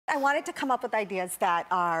I wanted to come up with ideas that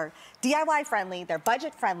are DIY friendly, they're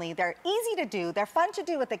budget friendly, they're easy to do, they're fun to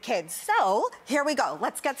do with the kids. So here we go,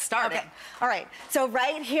 let's get started. Okay. All right, so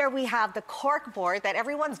right here we have the cork board that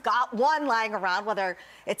everyone's got one lying around, whether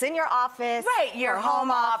it's in your office, right, your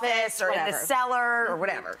home office, or whatever. in the cellar, or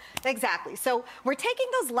whatever. Exactly. So we're taking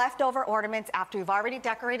those leftover ornaments after we've already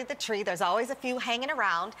decorated the tree. There's always a few hanging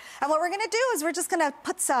around. And what we're gonna do is we're just gonna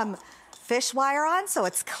put some fish wire on so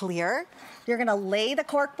it's clear. You're gonna lay the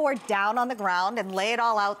cork board down on the ground and lay it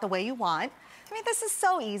all out the way you want. I mean, this is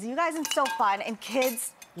so easy. You guys, it's so fun, and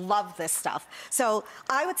kids love this stuff. So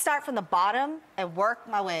I would start from the bottom and work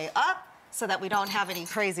my way up so that we don't have any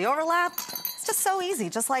crazy overlap. It's just so easy,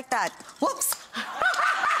 just like that. Whoops.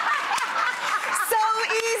 So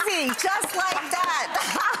easy, just like that.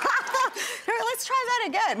 Here, let's try that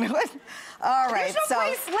again. All right, There's no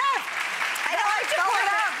place left. I know, I took one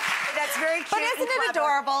out. That's very cute. But isn't it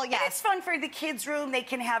adorable? Yes. And it's fun for the kids' room. They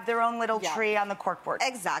can have their own little tree on the corkboard.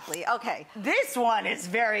 Exactly. Okay. This one is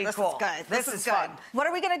very cool. This is good. This is fun. What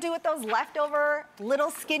are we going to do with those leftover little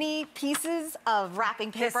skinny pieces of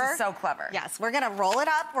wrapping paper? This is so clever. Yes. We're going to roll it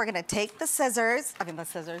up. We're going to take the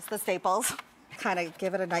the staples, kind of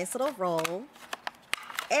give it a nice little roll.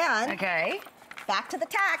 And back to the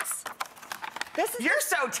tacks. This is You're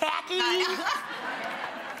so tacky.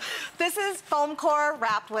 This is foam core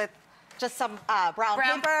wrapped with just some brown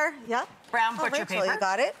paper. Yep. Brown butcher Rachel, paper. You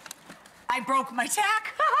got it? I broke my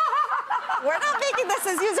tack. We're not making this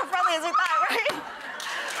as user-friendly as we thought, right?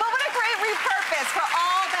 But what a great repurpose for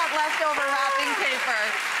all that leftover wrapping paper.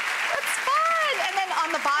 It's fun. And then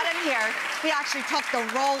on the bottom here, we actually took the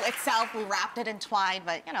roll itself. We wrapped it in twine,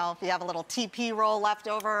 but you know, if you have a little TP roll left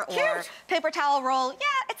over or paper towel roll,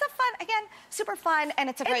 yeah, it's a fun, again, super fun,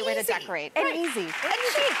 and it's a great way to decorate. And easy. And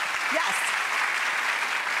cheap. Yes.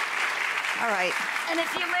 All right. And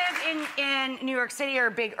if you live in New York City or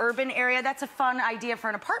a big urban area, that's a fun idea for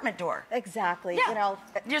an apartment door. Exactly. Yeah. You know,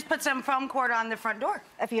 just put some foam cord on the front door.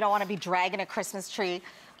 If you don't want to be dragging a Christmas tree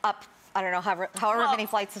up, I don't know, however many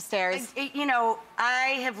flights of stairs. You know,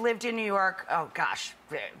 I have lived in New York, oh gosh,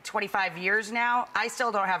 25 years now. I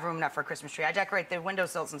still don't have room enough for a Christmas tree. I decorate the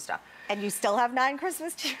windowsills and stuff. And you still have 9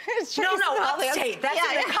 Christmas trees? No, upstate. That's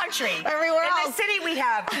in the country. Everywhere else. In the city, we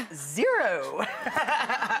have 0.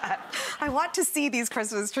 I want to see these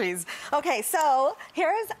Christmas trees. Okay, so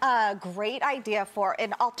here's a great idea for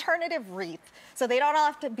an alternative wreath. So they don't all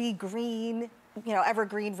have to be green, you know,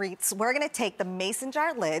 evergreen wreaths. We're gonna take the mason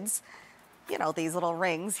jar lids, you know, these little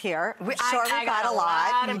rings here. I got a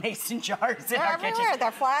lot of mason jars in our kitchen. Everywhere.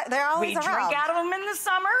 They're flat. They're always around. We drink out of them in the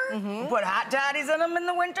summer. Put hot toddies in them in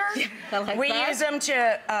the winter. We use them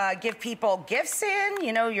to give people gifts in.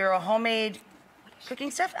 You know, your homemade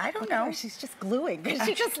cooking stuff. I don't know. She's just gluing.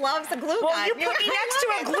 She just loves a glue gun. Well, you put me next to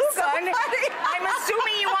a glue gun. I'm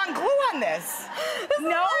assuming you want glue on this.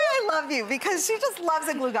 No, I love you because she just loves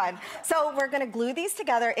a glue gun. So we're going to glue these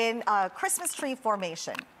together in a Christmas tree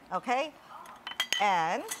formation. Okay.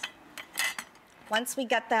 And once we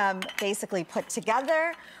get them basically put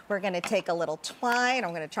together, we're going to take a little twine.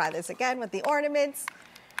 I'm going to try this again with the ornaments.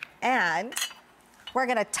 And we're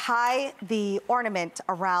going to tie the ornament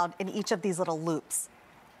around in each of these little loops.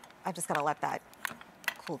 I'm just going to let that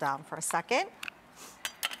cool down for a second.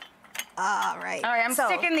 All right. All right, I'm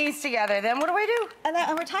sticking these together. Then what do I do?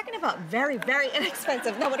 And we're talking about very, very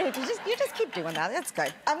inexpensive. No, what do we do? You just keep doing that. That's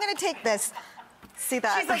good. I'm going to take this. See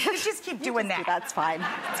that? She's like, you just keep doing that. That's fine.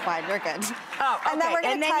 It's fine. You're good. Oh, okay. And then we're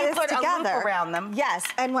going to tie this together. And then you put a loop around them. Yes.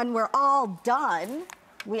 And when we're all done,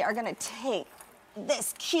 we are going to take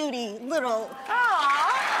this cutie little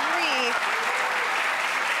wreath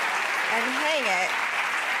and hang it.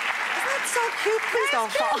 Isn't that so cute? Please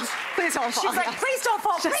don't fall. Please don't fall. She's like, please don't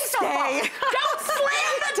fall. Please don't fall. Don't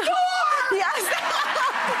slam the door. Yes.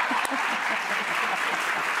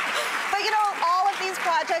 But you know, all of these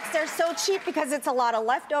projects, they're so cheap because it's a lot of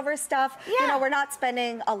leftover stuff. Yeah. You know, we're not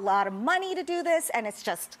spending a lot of money to do this, and it's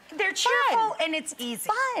just they're cheerful and it's easy.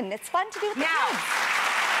 Fun. It's fun to do with the kids.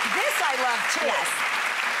 This I love too. Yes.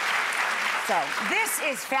 So this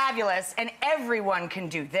is fabulous, and everyone can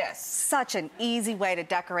do this. Such an easy way to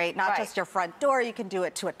decorate, not just your front door. You can do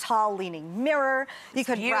it to a tall leaning mirror. You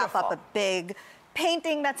could wrap up a big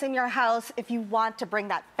painting that's in your house if you want to bring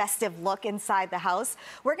that festive look inside the house.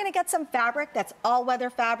 We're going to get some fabric that's all-weather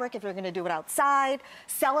fabric if you're going to do it outside.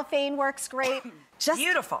 Cellophane works great. Just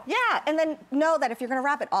beautiful. Yeah, and then know that if you're going to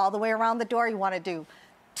wrap it all the way around the door, you want to do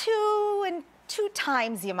 2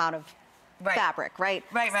 times the amount of fabric, right?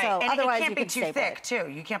 Right. So and otherwise it can't be too thick, too.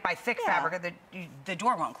 You can't buy thick fabric or the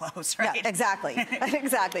door won't close, right? Yeah, exactly.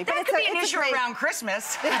 Exactly. That could be an issue around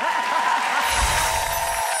Christmas.